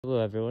Hello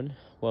everyone,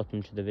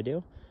 welcome to the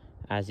video.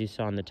 As you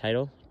saw in the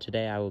title,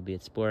 today I will be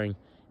exploring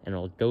an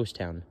old ghost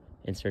town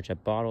in search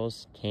of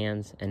bottles,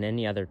 cans, and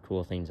any other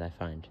cool things I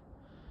find.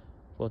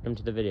 Welcome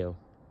to the video.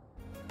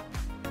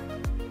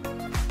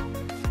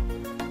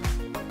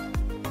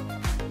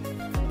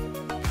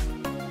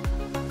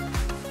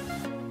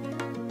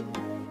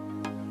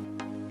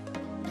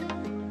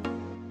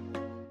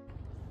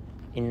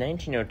 In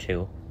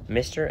 1902,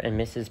 Mr. and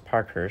Mrs.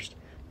 Parkhurst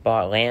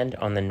bought land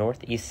on the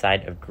northeast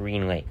side of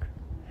Green Lake.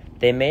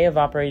 They may have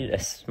operated a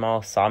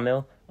small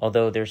sawmill,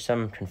 although there's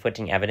some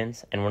conflicting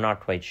evidence and we're not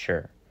quite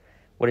sure.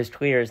 What is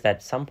clear is that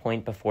at some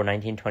point before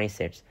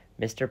 1926,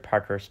 Mr.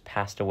 Parkhurst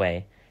passed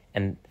away,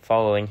 and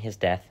following his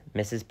death,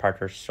 Mrs.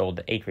 Parkhurst sold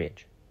the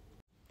acreage.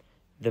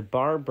 The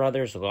Barr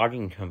Brothers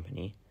Logging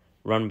Company,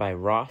 run by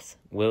Ross,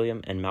 William,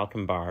 and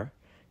Malcolm Barr,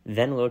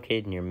 then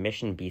located near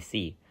Mission,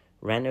 BC,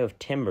 ran out of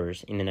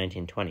timbers in the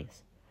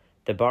 1920s.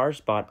 The Barrs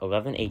bought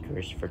 11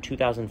 acres for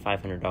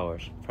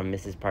 $2,500 from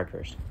Mrs.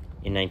 Parkhurst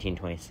in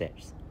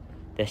 1926.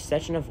 The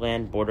section of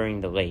land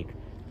bordering the lake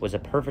was a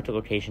perfect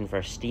location for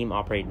a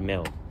steam-operated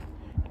mill.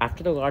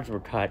 After the logs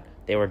were cut,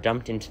 they were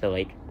dumped into the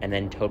lake and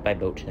then towed by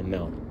boat to the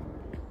mill.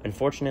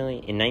 Unfortunately,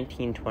 in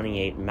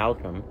 1928,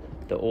 Malcolm,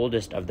 the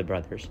oldest of the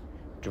brothers,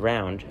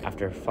 drowned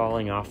after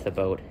falling off the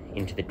boat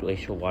into the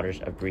glacial waters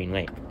of Green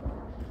Lake.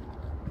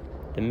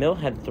 The mill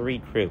had 3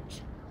 crews.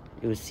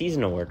 It was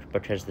seasonal work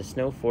because the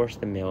snow forced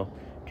the mill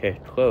to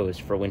close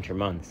for winter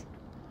months.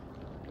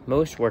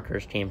 Most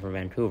workers came from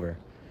Vancouver.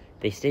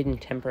 They stayed in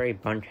temporary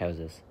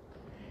bunkhouses.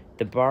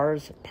 The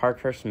Barrs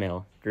Parkhurst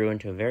Mill grew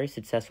into a very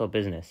successful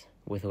business,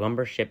 with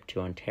lumber shipped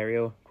to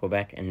Ontario,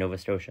 Quebec, and Nova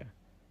Scotia.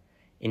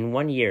 In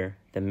 1 year,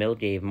 the mill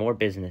gave more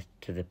business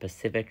to the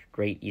Pacific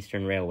Great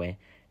Eastern Railway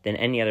than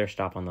any other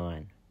stop on the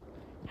line.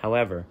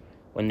 However,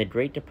 when the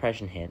Great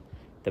Depression hit,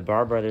 the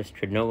Barr brothers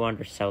could no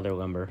longer sell their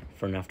lumber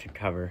for enough to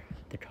cover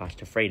the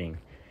cost of freighting,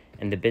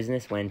 and the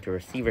business went into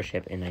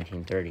receivership in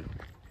 1930.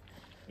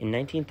 In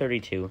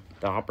 1932,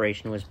 the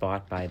operation was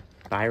bought by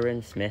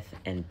Byron Smith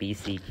and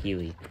B.C.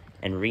 Keeley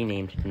and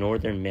renamed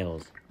Northern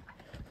Mills.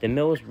 The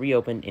mill was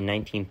reopened in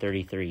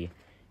 1933,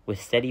 with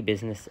steady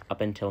business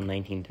up until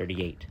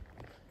 1938.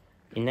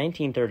 In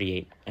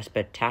 1938, a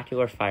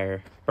spectacular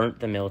fire burnt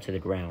the mill to the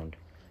ground.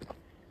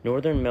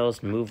 Northern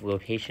Mills moved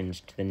locations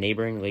to the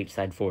neighboring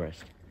Lakeside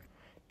Forest.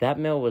 That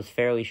mill was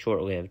fairly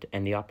short-lived,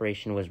 and the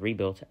operation was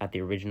rebuilt at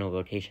the original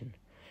location.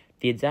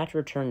 The exact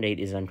return date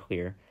is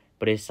unclear,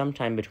 but is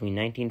sometime between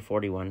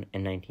 1941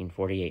 and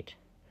 1948.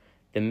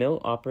 The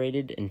mill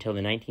operated until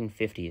the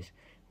 1950s,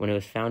 when it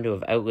was found to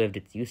have outlived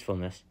its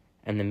usefulness,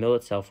 and the mill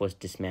itself was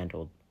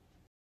dismantled.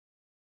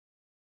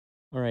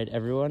 Alright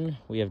everyone,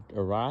 we have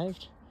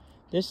arrived.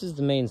 This is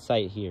the main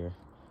site here.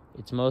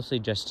 It's mostly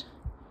just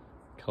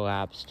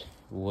collapsed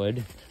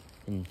wood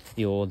in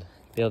the old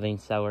building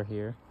cellar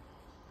here.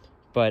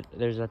 But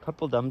there's a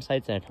couple dump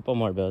sites and a couple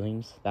more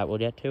buildings that we'll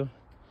get to.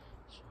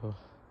 So,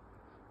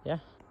 yeah.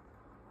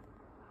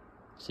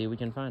 See what we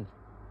can find.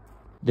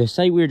 The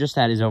site we were just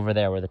at is over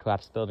there where the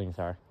collapsed buildings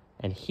are.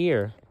 And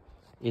here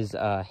is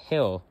a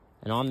hill.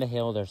 And on the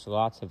hill, there's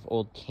lots of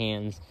old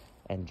cans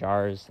and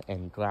jars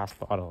and glass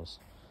bottles.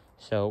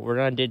 So we're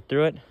going to dig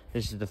through it.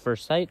 This is the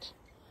first site.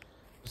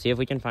 See if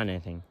we can find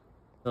anything.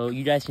 So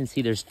you guys can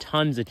see there's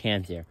tons of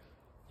cans here.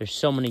 There's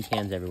so many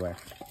cans everywhere.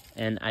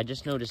 And I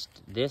just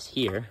noticed this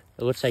here.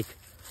 It looks like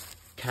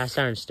cast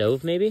iron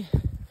stove, maybe?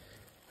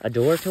 A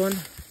door to one?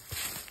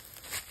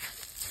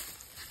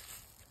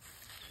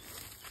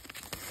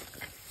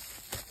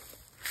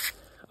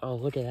 Oh,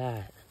 look at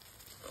that.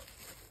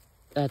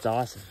 That's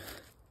awesome.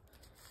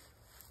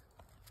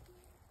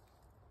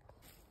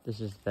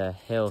 This is the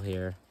hill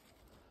here.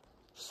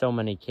 So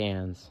many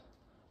cans.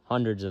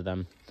 Hundreds of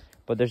them.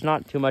 But there's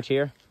not too much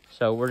here.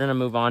 So we're going to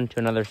move on to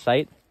another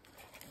site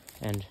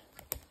and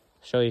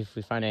show you if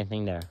we find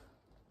anything there.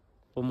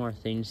 Couple more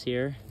things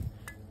here.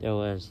 There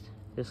was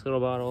this little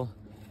bottle,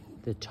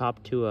 the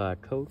top to a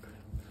Coke,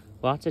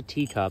 lots of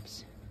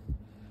teacups,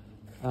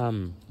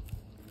 some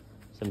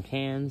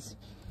cans,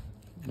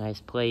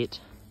 nice plate,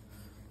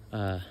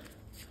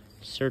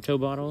 Certo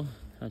bottle,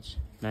 that's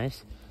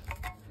nice,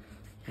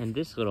 and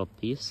this little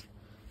piece,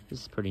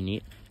 this is pretty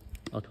neat.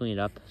 I'll clean it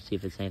up, see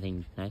if it's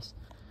anything nice.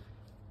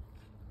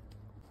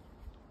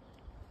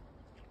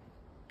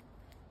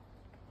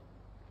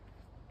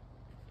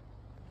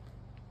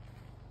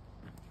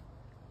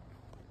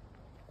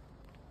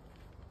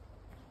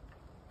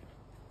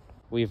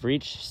 We've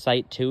reached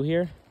site 2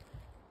 here.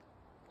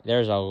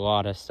 There's a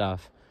lot of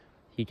stuff.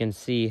 You can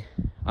see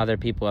other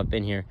people have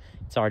been here.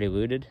 It's already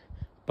looted,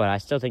 but I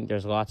still think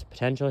there's lots of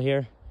potential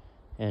here.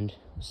 And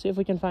we'll see if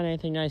we can find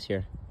anything nice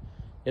here.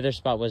 The other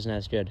spot wasn't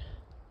as good.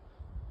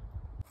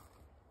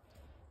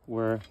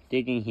 We're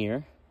digging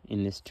here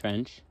in this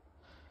trench,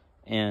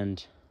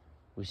 and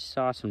we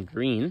saw some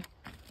green.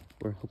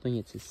 We're hoping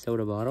it's a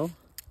soda bottle.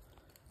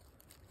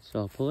 So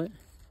I'll pull it.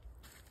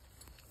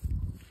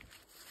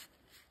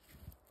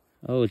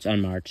 Oh, it's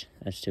unmarked.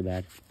 That's too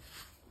bad.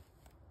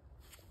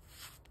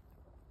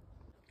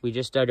 We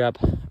just dug up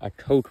a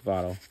Coke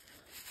bottle.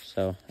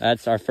 So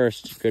that's our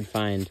first good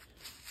find.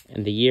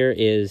 And the year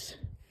is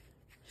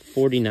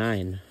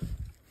 49.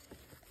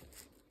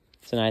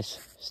 It's a nice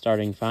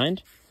starting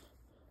find.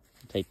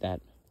 I'll take that.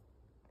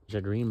 There's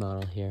a green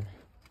bottle here.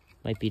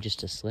 Might be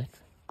just a slip.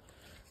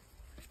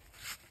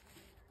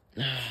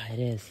 It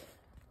is.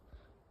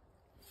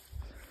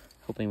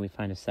 Hoping we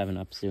find a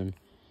 7-Up soon.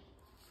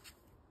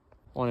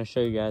 I want to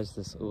show you guys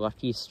this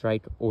Lucky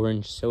Strike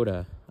orange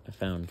soda I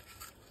found.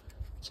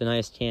 It's a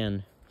nice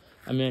can.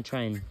 I'm going to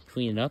try and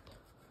clean it up.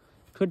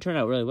 Could turn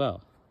out really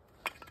well.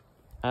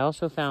 I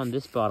also found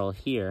this bottle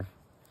here.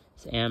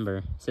 It's amber.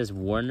 It says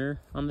Warner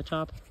on the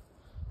top.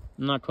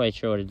 I'm not quite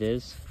sure what it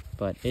is,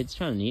 but it's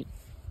kind of neat.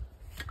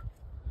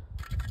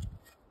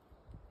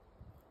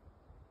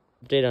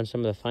 Update on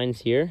some of the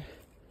finds here.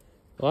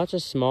 Lots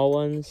of small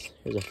ones.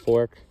 There's a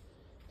fork.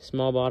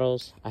 Small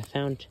bottles. I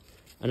found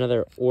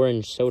another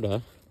orange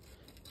soda.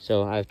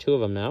 So I have 2 of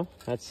them now.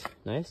 That's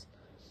nice.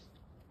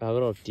 A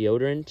little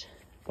deodorant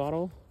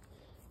bottle.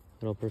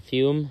 Little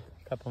perfume.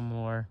 A couple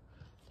more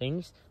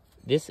things.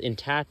 This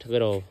intact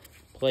little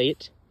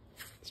plate.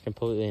 It's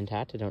completely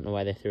intact. I don't know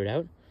why they threw it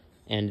out.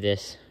 And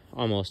this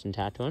almost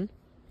intact one.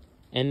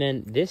 And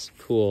then this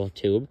cool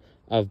tube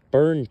of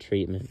burn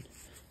treatment.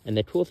 And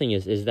the cool thing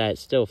is that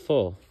it's still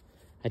full.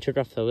 I took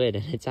off the lid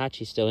and it's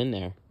actually still in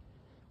there.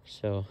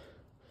 So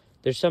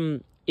there's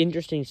some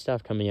interesting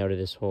stuff coming out of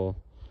this hole.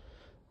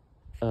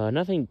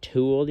 Nothing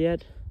too old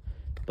yet,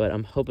 but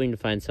I'm hoping to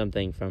find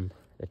something from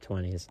the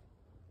 20s.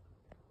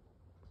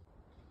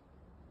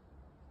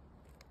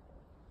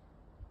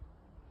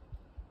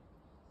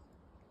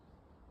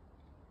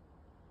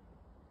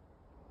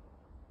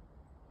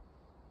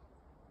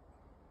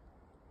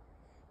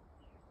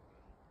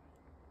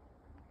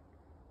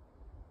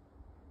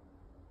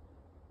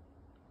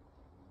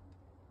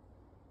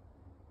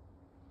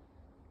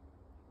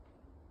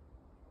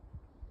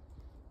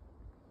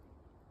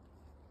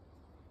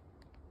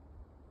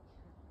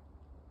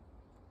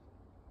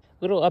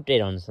 Little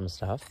update on some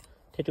stuff.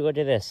 Take a look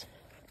at this.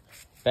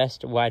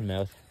 Best wide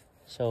mouth.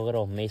 So a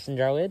little mason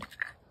jar lid.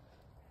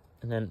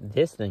 And then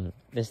this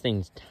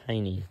thing's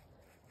tiny.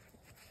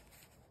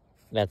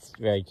 That's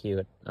very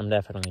cute. I'm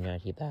definitely gonna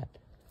keep that.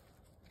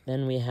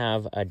 Then we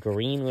have a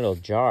green little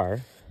jar.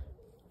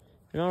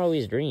 They're not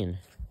always green.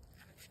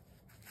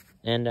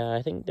 And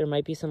I think there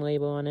might be some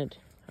label on it.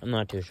 I'm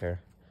not too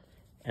sure.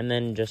 And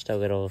then just a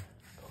little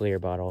clear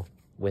bottle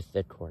with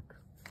the cork.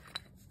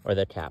 Or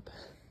the cap.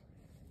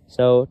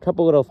 So, a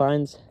couple little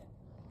finds.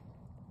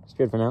 It's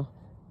good for now.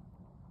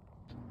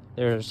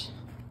 There's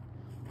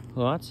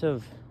lots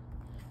of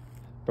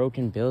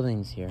broken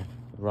buildings here,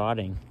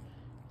 rotting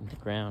in the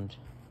ground.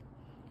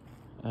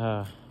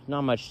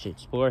 Not much to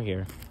explore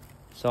here.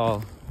 It's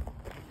all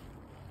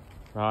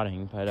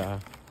rotting,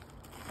 but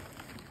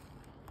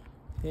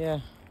yeah,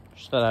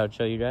 just thought I would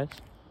show you guys.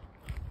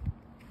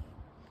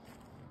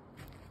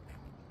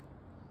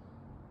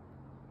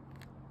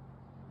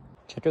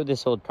 Check out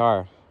this old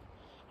car.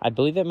 I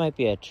believe it might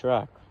be a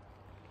truck.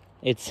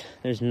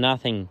 There's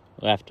nothing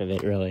left of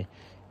it, really.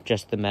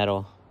 Just the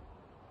metal.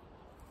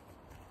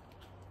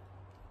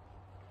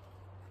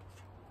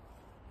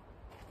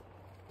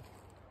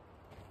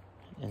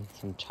 And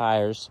some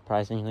tires,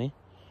 surprisingly.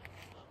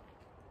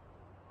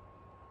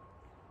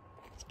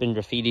 It's been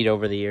graffitied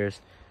over the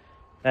years.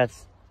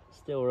 That's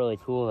still really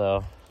cool,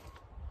 though.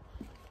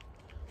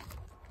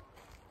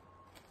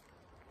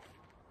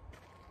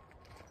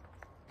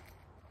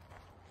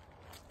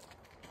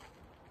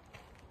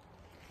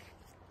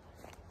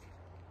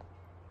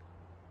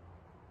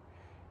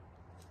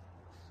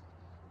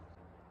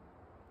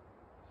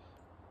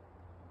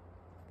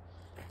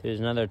 There's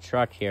another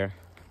truck here.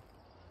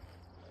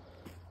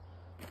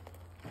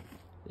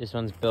 This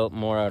one's built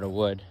more out of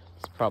wood.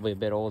 It's probably a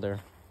bit older.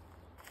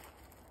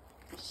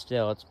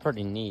 Still, it's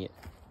pretty neat.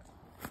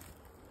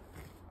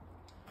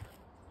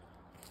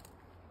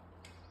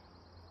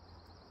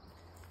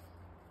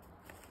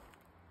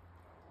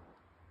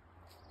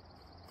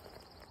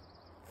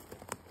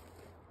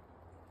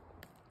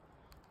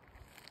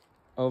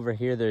 Over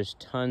here, there's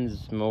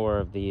tons more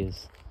of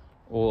these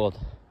old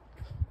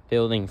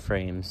building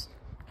frames.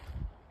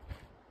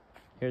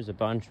 Here's a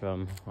bunch of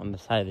them on the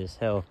side of this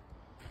hill.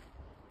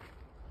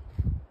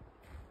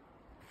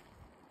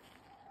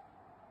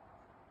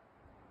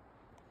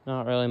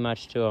 Not really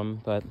much to them,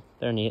 but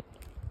they're neat.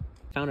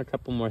 Found a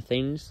couple more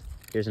things.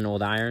 Here's an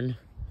old iron,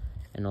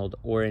 an old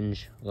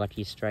orange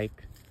Lucky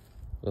Strike,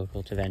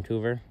 local to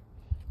Vancouver,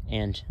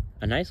 and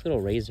a nice little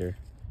razor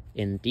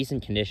in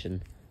decent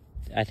condition.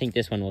 I think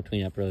this one will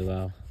clean up really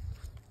well.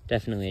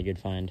 Definitely a good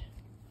find.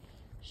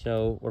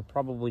 So we're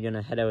probably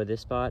gonna head out of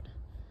this spot.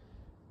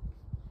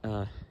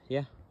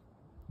 Yeah.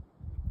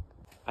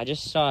 I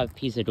just saw a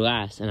piece of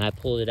glass and I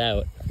pulled it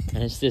out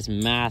and it's this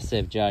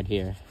massive jug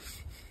here.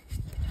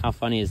 How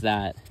funny is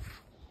that?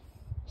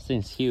 This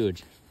thing's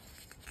huge.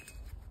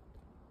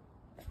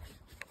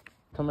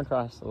 Come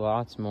across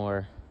lots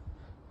more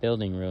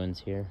building ruins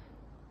here.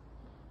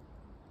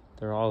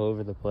 They're all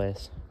over the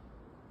place.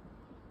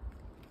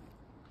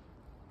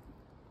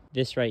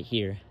 This right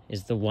here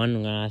is the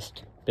one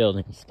last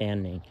building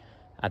standing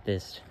at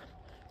this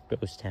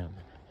ghost town.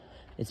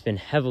 It's been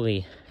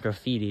heavily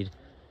graffitied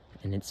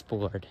and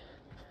explored,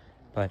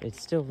 but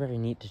it's still very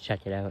neat to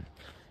check it out.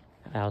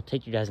 I'll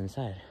take you guys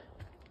inside.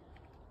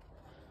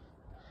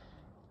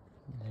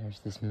 There's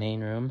this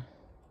main room,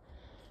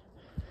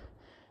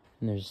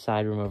 and there's a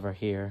side room over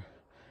here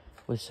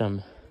with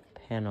some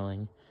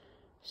paneling.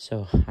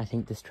 So I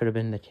think this could have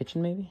been the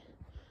kitchen, maybe?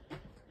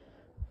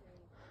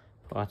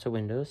 Lots of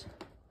windows.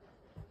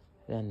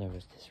 Then there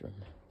was this room.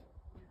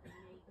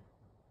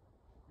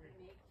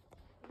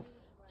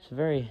 It's a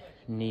very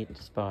neat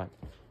spot.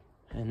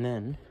 And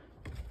then,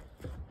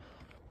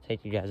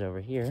 take you guys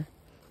over here,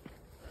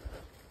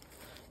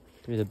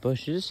 through the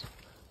bushes.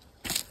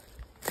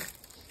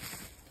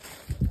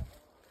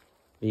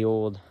 The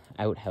old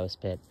outhouse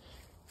bit,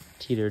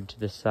 teetered to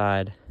the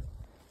side.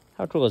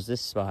 How cool is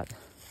this spot?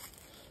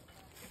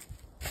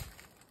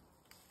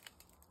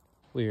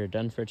 We are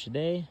done for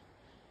today.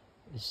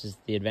 This is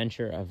the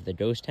adventure of the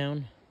ghost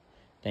town.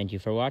 Thank you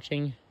for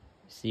watching.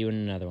 See you in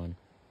another one.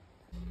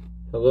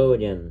 Hello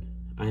again.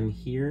 I'm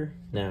here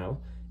now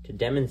to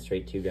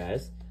demonstrate to you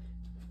guys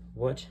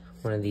what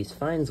one of these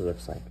finds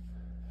looks like.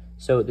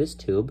 So this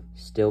tube,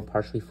 still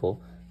partially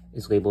full,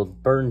 is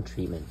labeled burn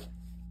treatment.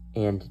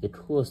 And the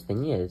coolest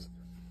thing is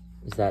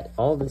that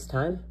all this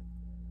time,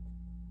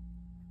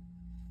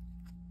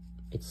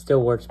 it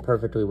still works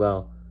perfectly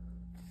well.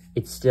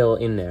 It's still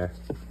in there.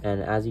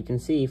 And as you can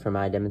see from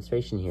my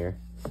demonstration here,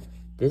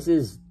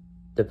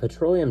 the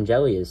petroleum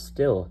jelly is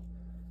still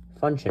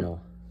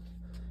functional.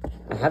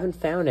 I haven't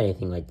found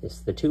anything like this.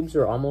 The tubes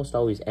are almost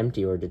always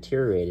empty or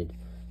deteriorated,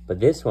 but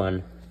this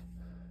one's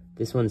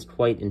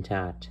quite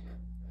intact.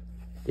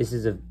 This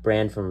is a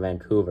brand from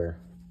Vancouver,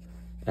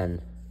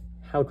 and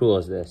how cool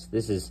is this?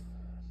 This is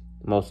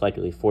most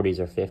likely 40s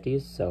or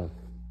 50s, so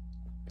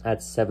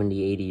that's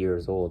 70, 80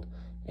 years old,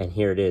 and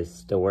here it is,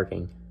 still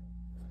working.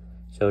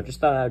 So just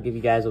thought I would give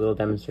you guys a little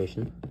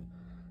demonstration.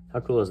 How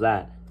cool is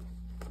that?